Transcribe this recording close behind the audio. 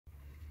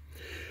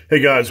Hey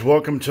guys,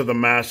 welcome to the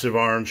Massive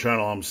Iron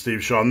Channel. I'm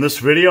Steve Shaw. In this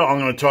video, I'm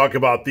going to talk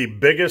about the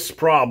biggest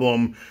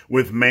problem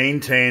with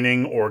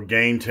maintaining or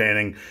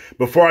gaintaining.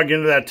 Before I get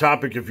into that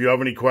topic, if you have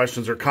any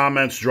questions or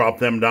comments, drop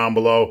them down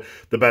below.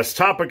 The best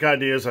topic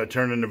ideas I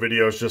turn into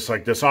videos just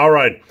like this. All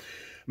right,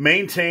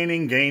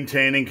 maintaining,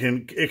 gaintaining,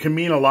 can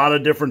mean a lot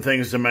of different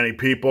things to many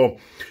people.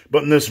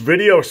 But in this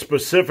video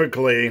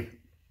specifically,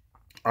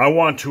 I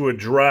want to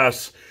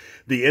address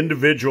the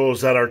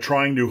individuals that are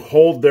trying to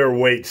hold their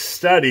weight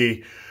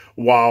steady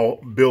while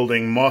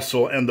building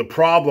muscle and the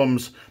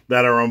problems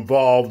that are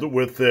involved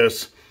with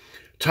this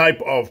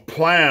type of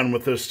plan,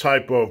 with this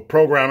type of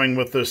programming,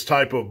 with this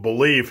type of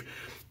belief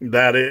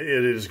that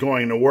it is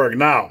going to work.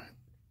 Now,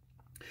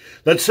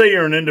 let's say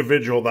you're an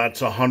individual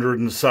that's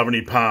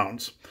 170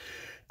 pounds,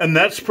 and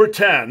let's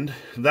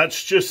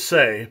just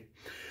say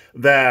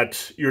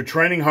that you're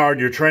training hard,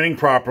 you're training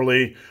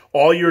properly,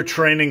 all your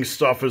training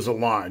stuff is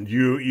aligned.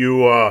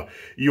 You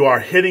are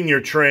hitting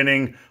your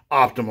training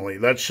optimally.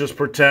 Let's just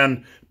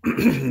pretend,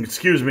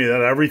 excuse me,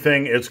 that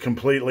everything is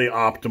completely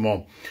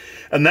optimal.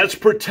 And let's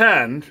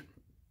pretend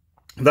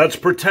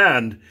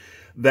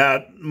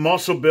that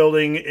muscle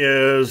building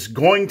is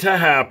going to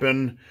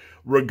happen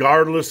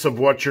regardless of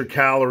what your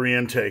calorie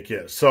intake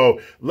is. So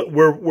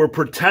we're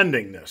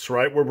pretending this,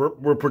 right?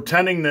 We're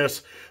pretending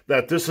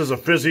that this is a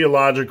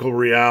physiological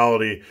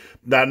reality,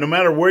 that no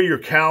matter where your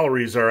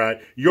calories are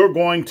at, you're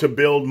going to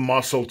build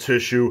muscle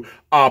tissue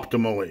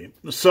optimally.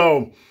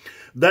 So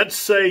let's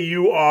say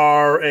you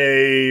are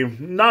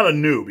not a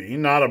newbie,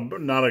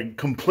 not a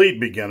complete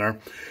beginner.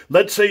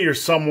 Let's say you're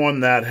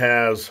someone that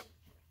has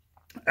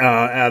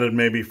added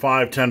maybe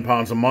 5-10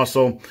 pounds of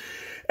muscle,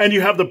 and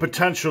you have the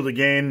potential to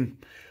gain,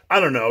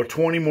 I don't know,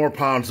 20 more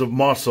pounds of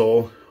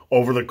muscle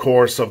over the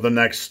course of the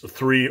next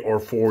 3 or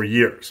 4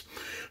 years.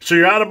 So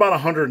you're at about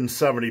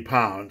 170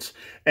 pounds,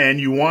 and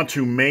you want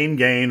to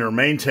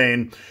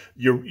maintain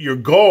your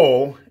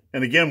goal.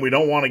 And again, we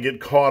don't want to get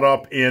caught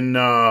up in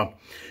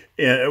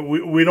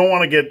we don't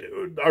want to get,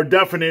 our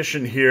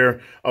definition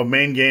here of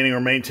gaining or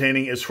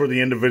maintaining is for the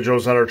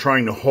individuals that are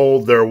trying to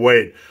hold their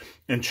weight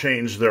and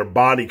change their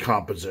body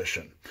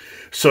composition.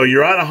 So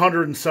you're at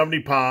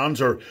 170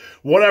 pounds or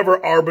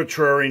whatever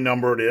arbitrary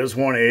number it is,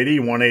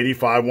 180,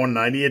 185,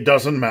 190, it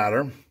doesn't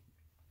matter.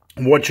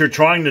 What you're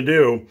trying to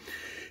do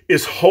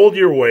is hold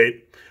your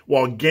weight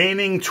while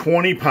gaining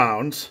 20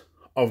 pounds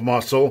of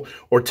muscle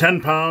or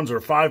 10 pounds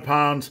or 5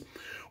 pounds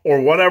or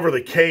whatever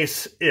the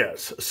case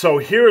is. So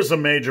here's a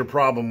major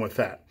problem with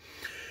that.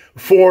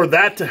 For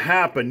that to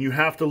happen, you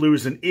have to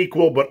lose an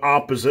equal but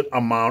opposite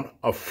amount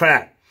of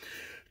fat.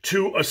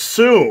 To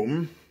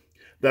assume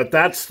that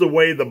that's the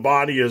way the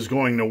body is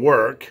going to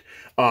work,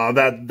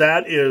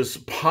 that is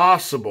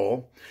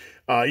possible,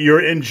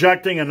 you're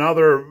injecting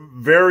another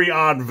very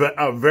odd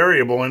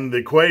variable into the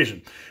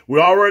equation.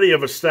 We already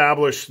have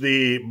established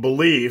the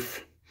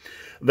belief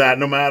that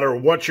no matter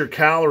what your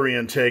calorie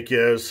intake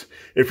is,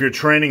 if you're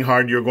training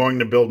hard, you're going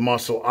to build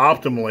muscle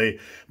optimally.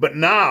 But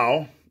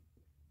now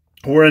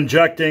we're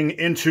injecting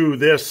into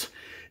this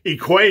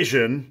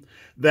equation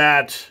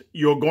that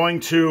you're going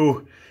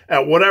to,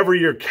 at whatever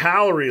your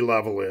calorie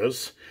level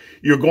is,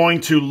 you're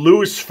going to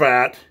lose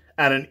fat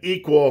at an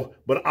equal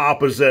but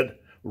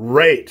opposite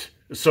rate.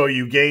 So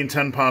you gain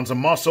 10 pounds of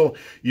muscle,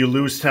 you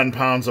lose 10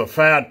 pounds of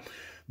fat.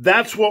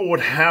 That's what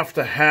would have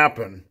to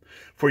happen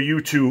for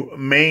you to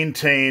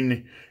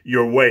maintain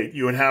your weight.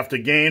 You would have to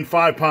gain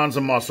 5 pounds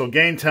of muscle,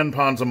 gain 10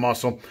 pounds of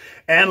muscle,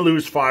 and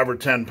lose 5 or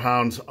 10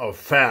 pounds of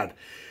fat.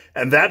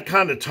 And that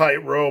kind of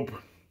tightrope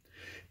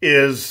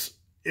is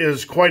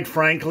quite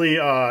frankly,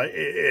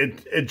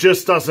 it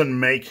just doesn't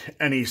make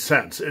any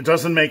sense. It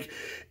doesn't make,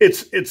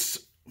 it's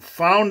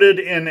founded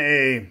in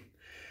a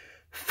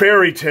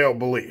fairy tale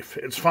belief.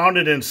 It's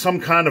founded in some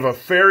kind of a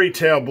fairy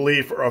tale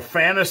belief or a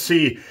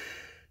fantasy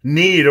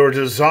need or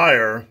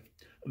desire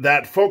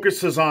that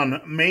focuses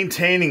on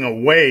maintaining a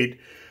weight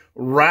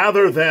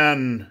rather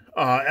than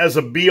as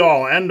a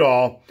be-all,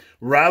 end-all,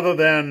 rather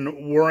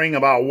than worrying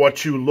about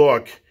what you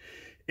look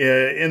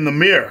in the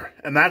mirror.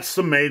 And that's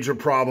the major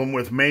problem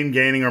with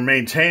gaining or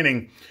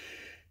maintaining.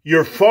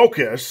 Your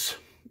focus,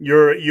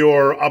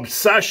 your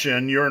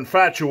obsession, your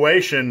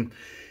infatuation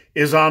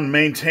is on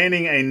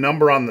maintaining a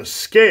number on the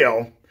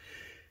scale,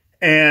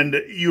 and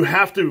you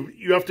have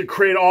to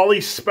create all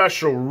these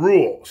special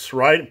rules,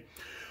 right?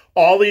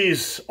 All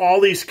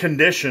these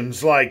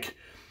conditions, like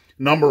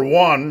number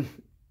one,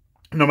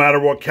 no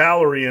matter what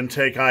calorie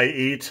intake I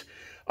eat,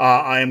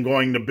 I am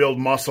going to build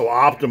muscle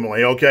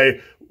optimally. Okay,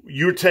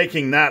 you're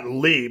taking that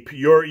leap.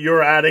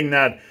 You're adding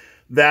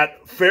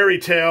that fairy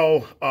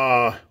tale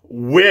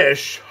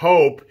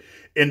hope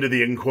into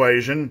the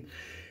equation,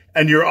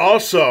 and you're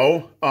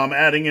also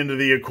adding into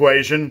the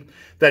equation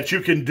that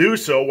you can do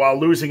so while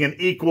losing an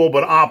equal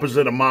but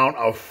opposite amount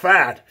of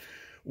fat,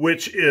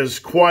 which is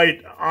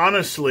quite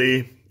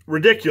honestly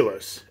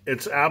ridiculous.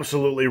 It's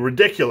absolutely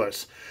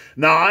ridiculous.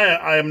 Now,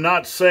 I am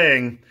not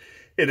saying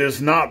it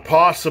is not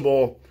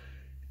possible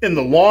in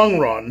the long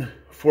run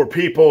for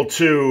people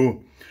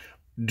to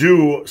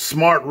do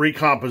smart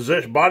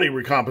recomposition, body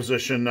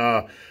recomposition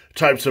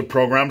types of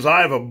programs.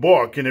 I have a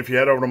book, and if you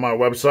head over to my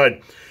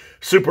website,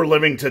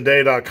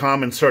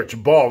 superlivingtoday.com, and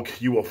search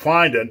bulk, you will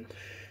find it.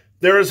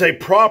 There is a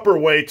proper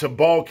way to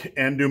bulk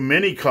and do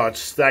mini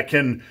cuts that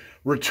can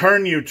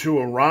return you to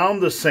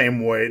around the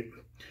same weight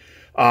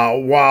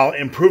while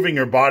improving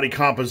your body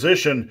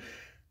composition.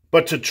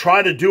 But to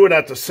try to do it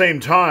at the same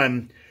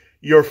time,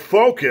 your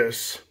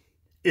focus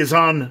is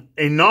on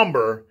a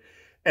number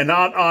and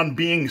not on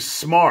being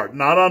smart,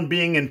 not on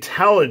being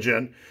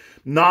intelligent,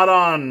 not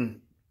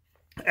on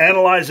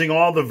analyzing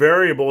all the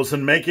variables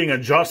and making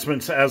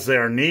adjustments as they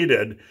are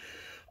needed,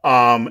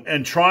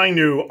 and trying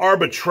to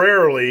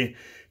arbitrarily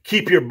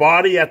keep your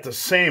body at the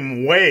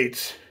same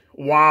weight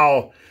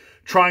while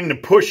trying to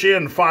push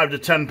in 5 to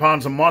 10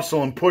 pounds of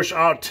muscle and push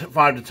out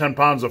 5 to 10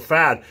 pounds of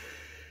fat.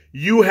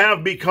 You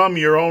have become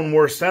your own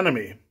worst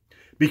enemy,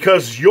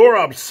 because your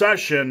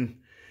obsession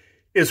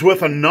is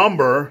with a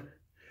number,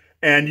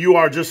 and you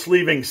are just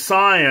leaving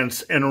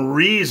science and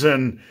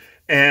reason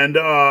and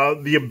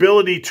the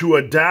ability to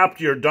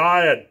adapt your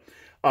diet.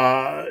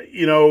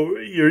 You're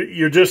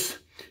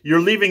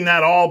leaving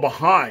that all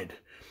behind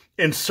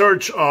in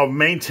search of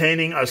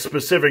maintaining a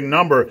specific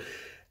number.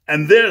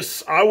 And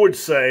this, I would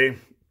say,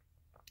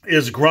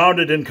 is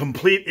grounded in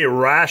complete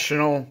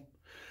irrational,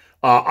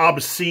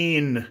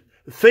 obscene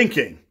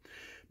thinking,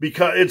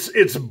 because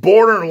it's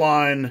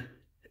borderline,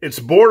 a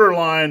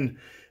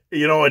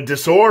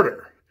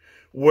disorder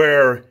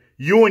where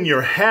you in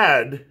your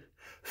head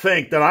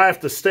think that I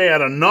have to stay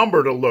at a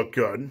number to look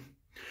good,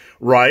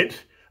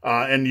 right?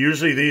 And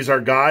usually these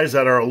are guys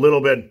that are a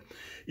little bit,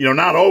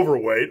 not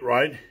overweight,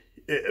 right?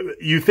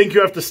 You think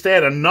you have to stay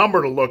at a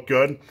number to look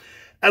good,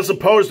 as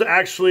opposed to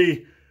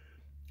actually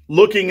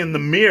looking in the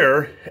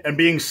mirror and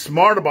being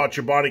smart about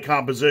your body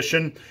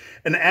composition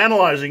and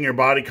analyzing your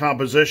body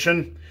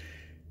composition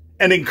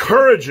and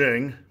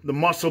encouraging the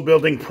muscle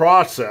building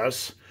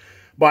process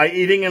by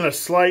eating in a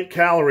slight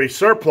calorie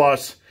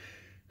surplus.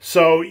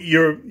 So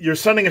you're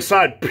setting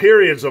aside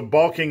periods of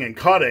bulking and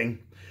cutting,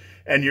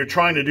 and you're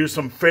trying to do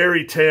some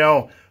fairy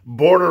tale,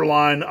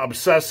 borderline,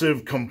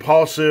 obsessive,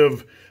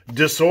 compulsive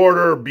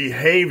disorder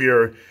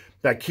behavior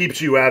that keeps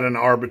you at an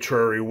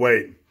arbitrary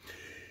weight.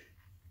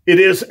 It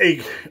is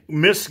a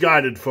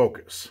misguided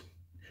focus.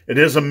 It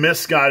is a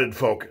misguided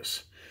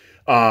focus.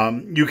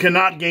 You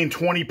cannot gain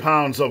 20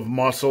 pounds of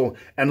muscle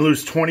and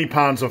lose 20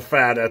 pounds of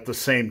fat at the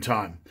same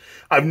time.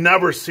 I've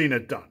never seen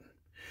it done.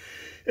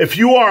 If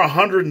you are a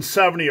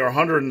 170 or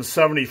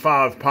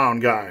 175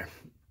 pound guy,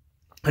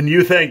 and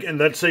you think, and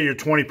let's say you're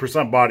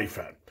 20% body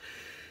fat,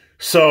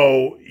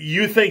 so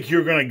you think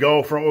you're going to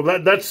go from,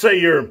 let's say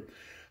you're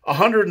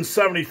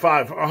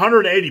 175 or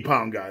 180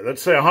 pound guy,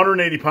 let's say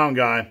 180 pound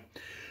guy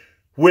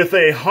with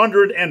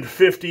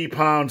 150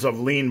 pounds of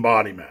lean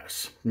body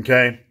mass,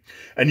 okay?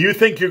 And you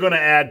think you're going to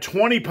add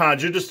 20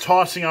 pounds, you're just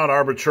tossing out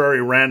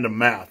arbitrary random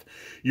math.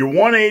 You're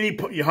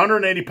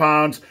 180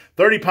 pounds,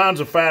 30 pounds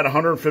of fat,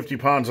 150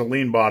 pounds of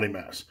lean body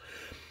mass.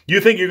 You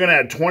think you're going to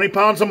add 20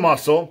 pounds of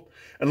muscle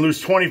and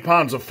lose 20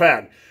 pounds of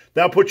fat.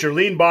 That'll put your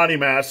lean body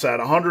mass at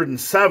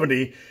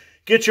 170,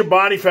 get your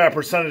body fat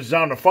percentage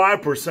down to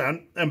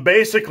 5%, and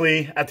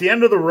basically, at the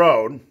end of the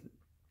road,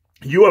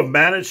 you have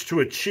managed to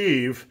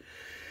achieve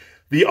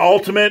the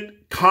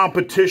ultimate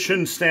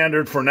competition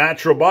standard for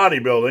natural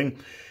bodybuilding.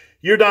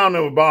 You're down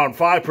to about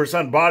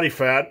 5% body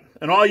fat,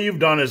 and all you've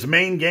done is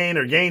main gain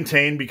or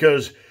gaintain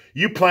because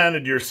you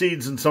planted your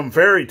seeds in some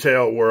fairy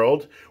tale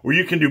world where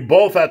you can do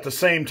both at the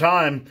same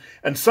time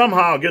and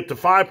somehow get to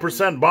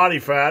 5% body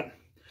fat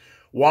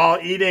while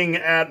eating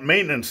at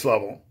maintenance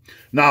level.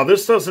 Now,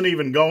 this doesn't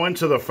even go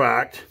into the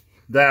fact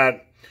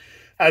that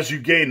as you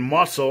gain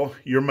muscle,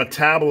 your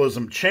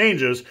metabolism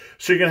changes,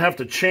 so you're going to have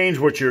to change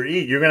what you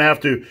eat. You're going to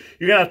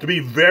have to be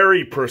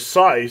very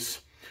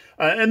precise.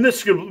 And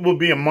this will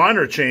be a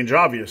minor change,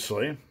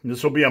 obviously.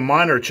 This will be a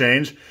minor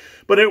change,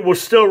 but it will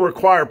still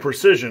require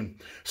precision.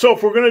 So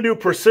if we're going to do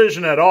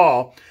precision at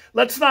all,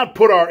 let's not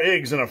put our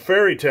eggs in a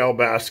fairy tale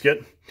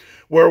basket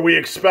where we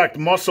expect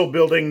muscle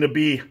building to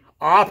be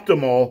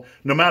optimal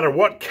no matter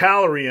what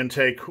calorie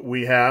intake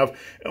we have,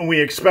 and we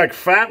expect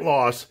fat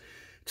loss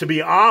to be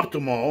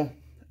optimal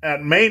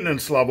at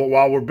maintenance level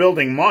while we're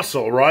building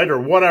muscle, right? Or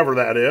whatever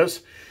that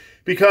is.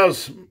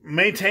 Because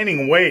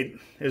maintaining weight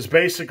is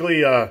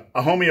basically a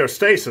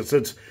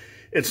homeostasis.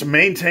 It's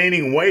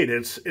maintaining weight.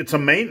 It's a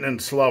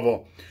maintenance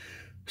level.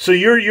 So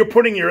you're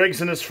putting your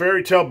eggs in this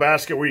fairy tale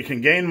basket where you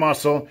can gain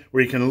muscle,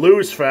 where you can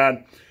lose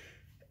fat,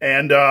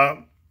 and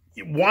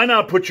why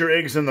not put your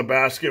eggs in the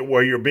basket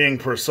where you're being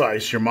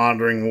precise? You're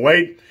monitoring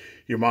weight,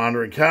 you're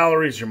monitoring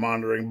calories, you're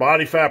monitoring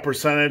body fat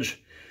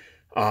percentage.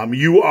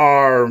 You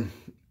are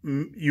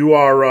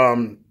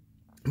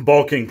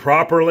bulking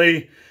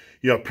properly.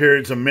 You have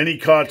periods of mini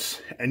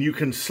cuts, and you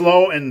can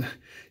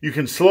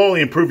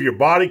slowly improve your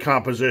body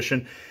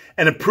composition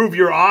and improve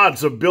your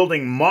odds of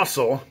building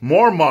muscle,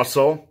 more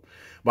muscle,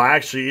 by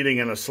actually eating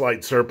in a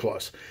slight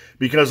surplus.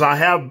 Because I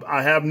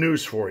have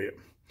news for you.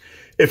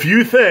 If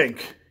you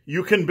think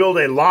you can build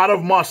a lot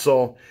of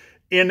muscle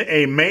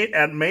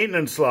at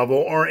maintenance level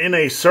or in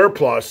a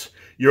surplus,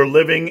 you're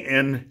living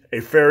in a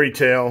fairy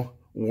tale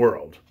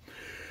world.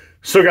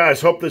 So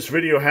guys, hope this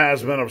video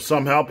has been of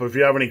some help. If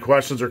you have any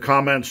questions or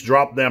comments,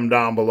 drop them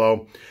down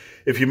below.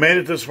 If you made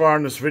it this far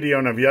in this video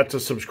and have yet to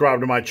subscribe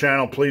to my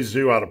channel, please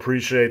do. I'd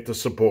appreciate the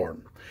support.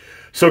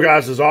 So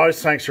guys, as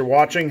always, thanks for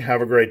watching.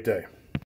 Have a great day.